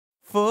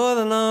For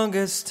the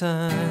longest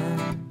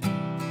time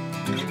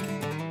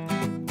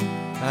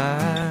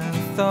I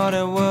thought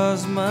it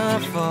was my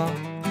fault.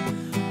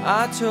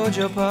 I told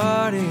your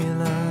party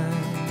line,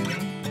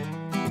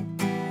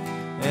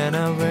 and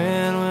I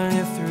ran when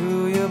you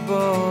threw your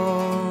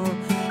ball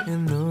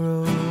in the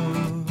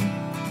road.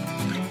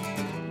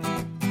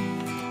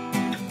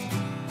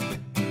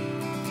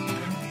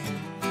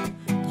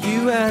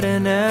 You had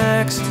an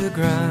axe to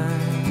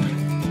grind,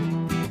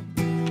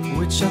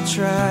 which I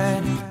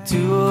tried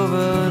to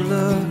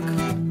overlook.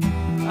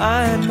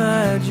 I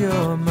admired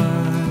your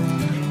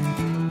mind,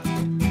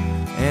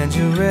 and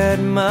you read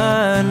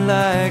mine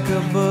like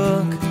a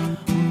book,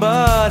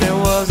 but it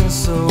wasn't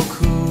so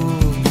cool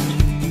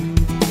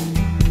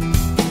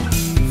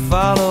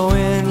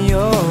following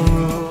your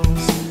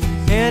rules.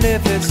 And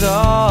if it's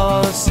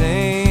all the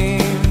same,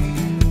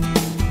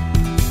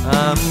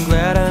 I'm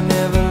glad I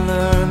never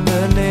learned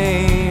the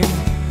name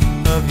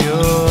of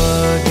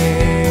your game.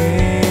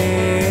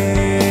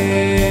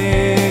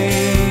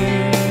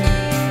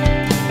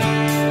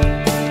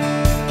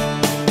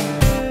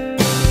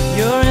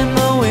 You're in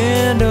the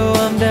window,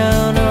 I'm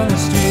down on the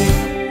street.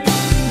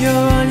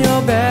 You're on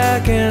your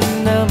back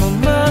and I'm on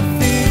my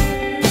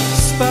feet,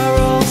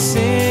 spiral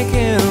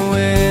sinking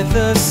with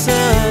the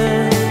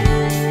sun.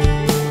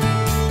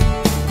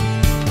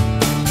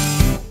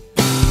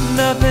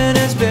 Nothing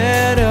is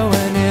better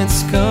when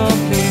it's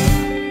complete.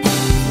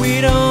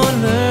 We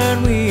don't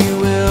learn, we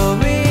will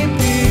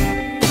repeat.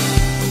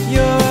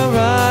 You're a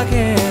rock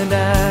and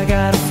I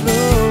gotta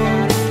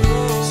float,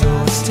 so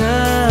it's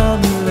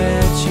time to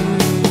let you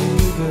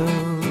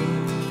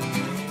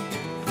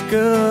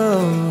go.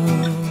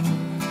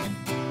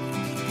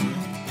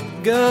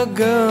 Go,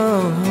 go.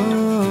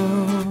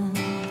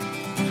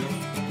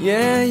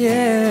 Yeah,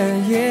 yeah,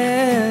 yeah.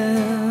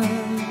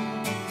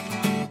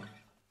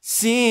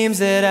 Seems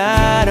that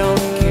I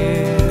don't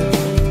care,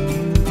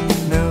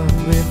 no,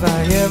 if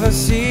I ever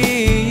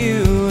see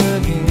you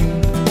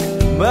again.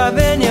 But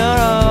then you're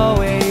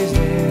always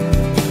there,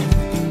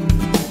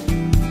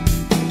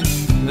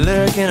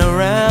 lurking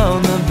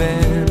around the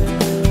bend.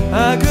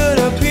 I could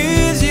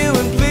appease you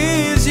and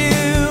please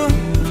you,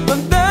 but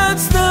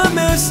that's the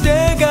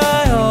mistake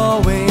I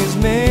always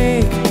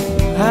make.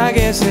 I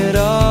guess it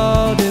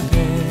all depends,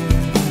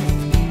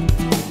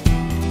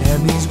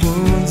 and these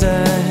wounds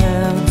I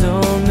have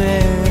don't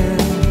mend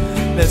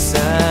lest I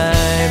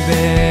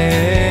bend.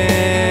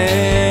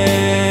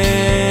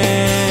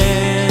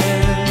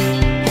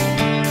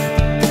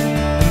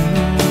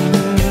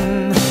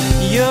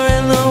 You're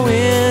in the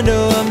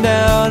window, I'm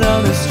down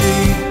on the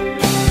street.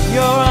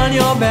 You're on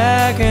your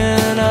back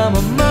and I'm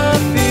on my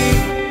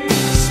feet,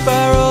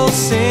 spiral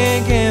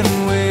sinking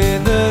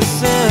with the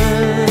sun.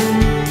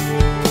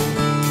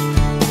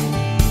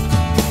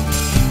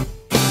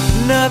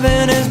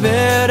 Nothing is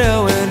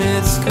better when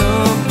it's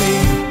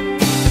complete.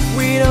 If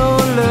we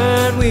don't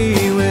learn, we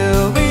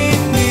will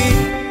repeat.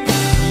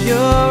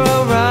 You're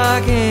a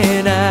rock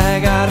and I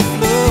gotta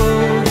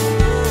float,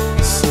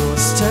 so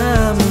it's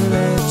time to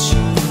let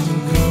you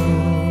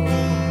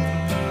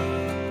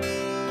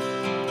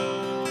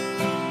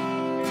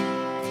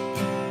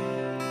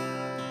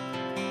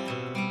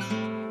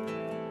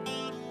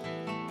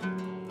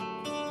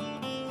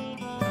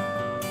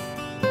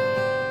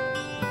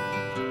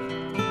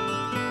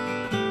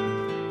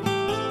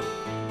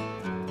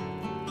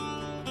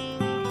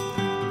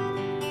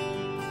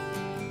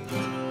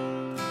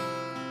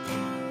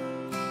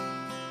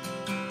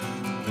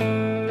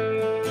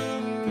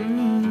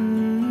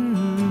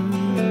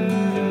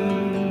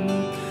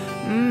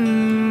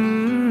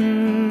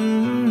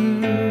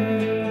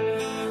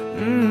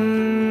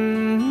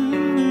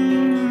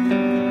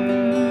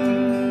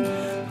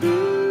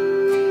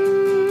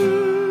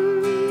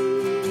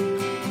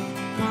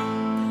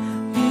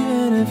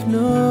if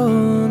no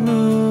one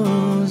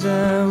knows,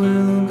 I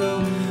will go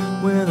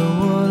where the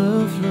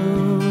water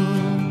flows.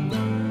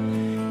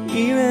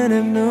 Even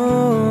if no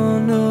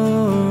one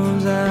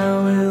knows, I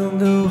will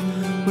go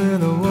where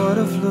the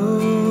water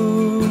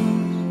flows.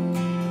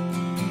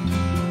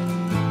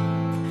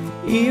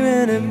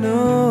 Even if no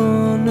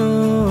one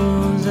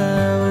knows,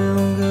 I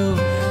will go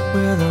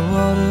where the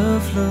water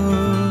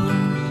flows.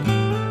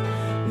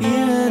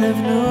 Even if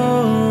no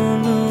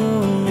one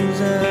knows,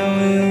 I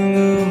will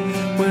go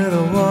where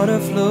the water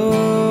flows.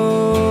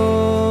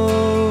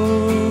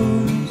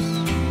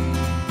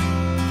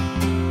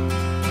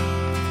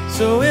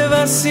 So if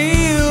I see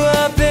you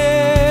out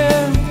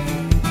there,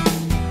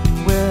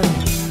 well,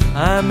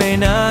 I may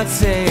not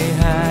say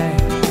hi.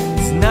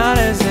 It's not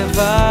as if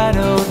I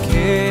don't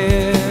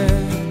care,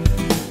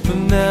 but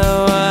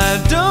now I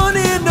don't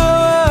need no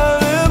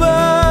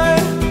alibi.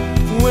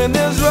 When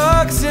there's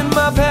rocks in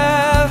my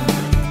path,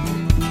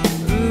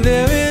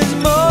 there is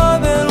more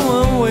than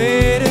one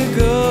way to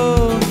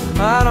go.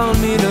 I don't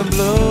need to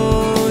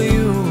blow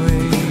you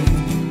away,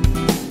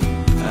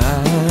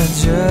 I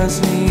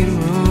just need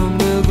room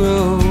to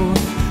grow.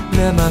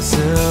 Let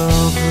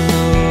myself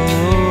flow.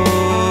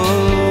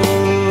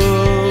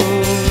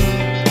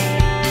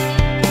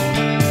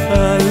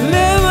 I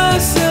let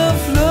myself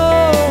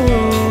flow.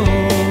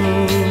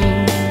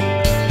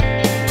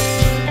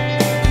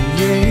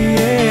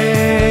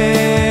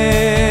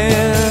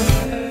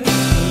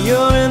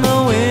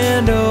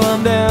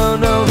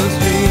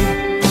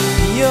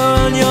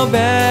 my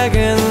back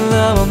and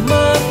love on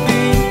my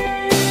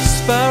feet,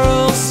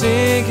 spiral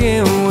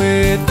sinking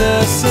with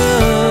the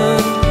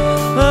sun.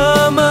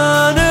 I'm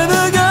under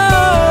the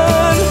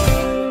gun.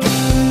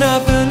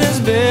 Nothing is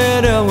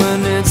better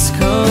when it's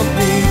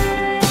complete.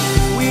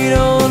 We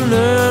don't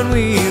learn,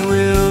 we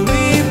will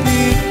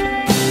repeat.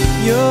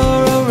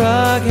 You're a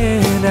rock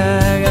and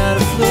I got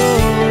a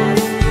flow,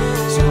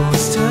 so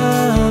it's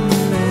time to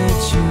let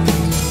you go.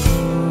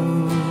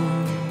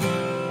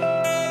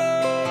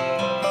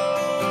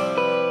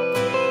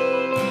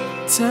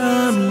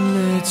 Time to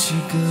let you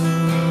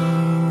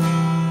go.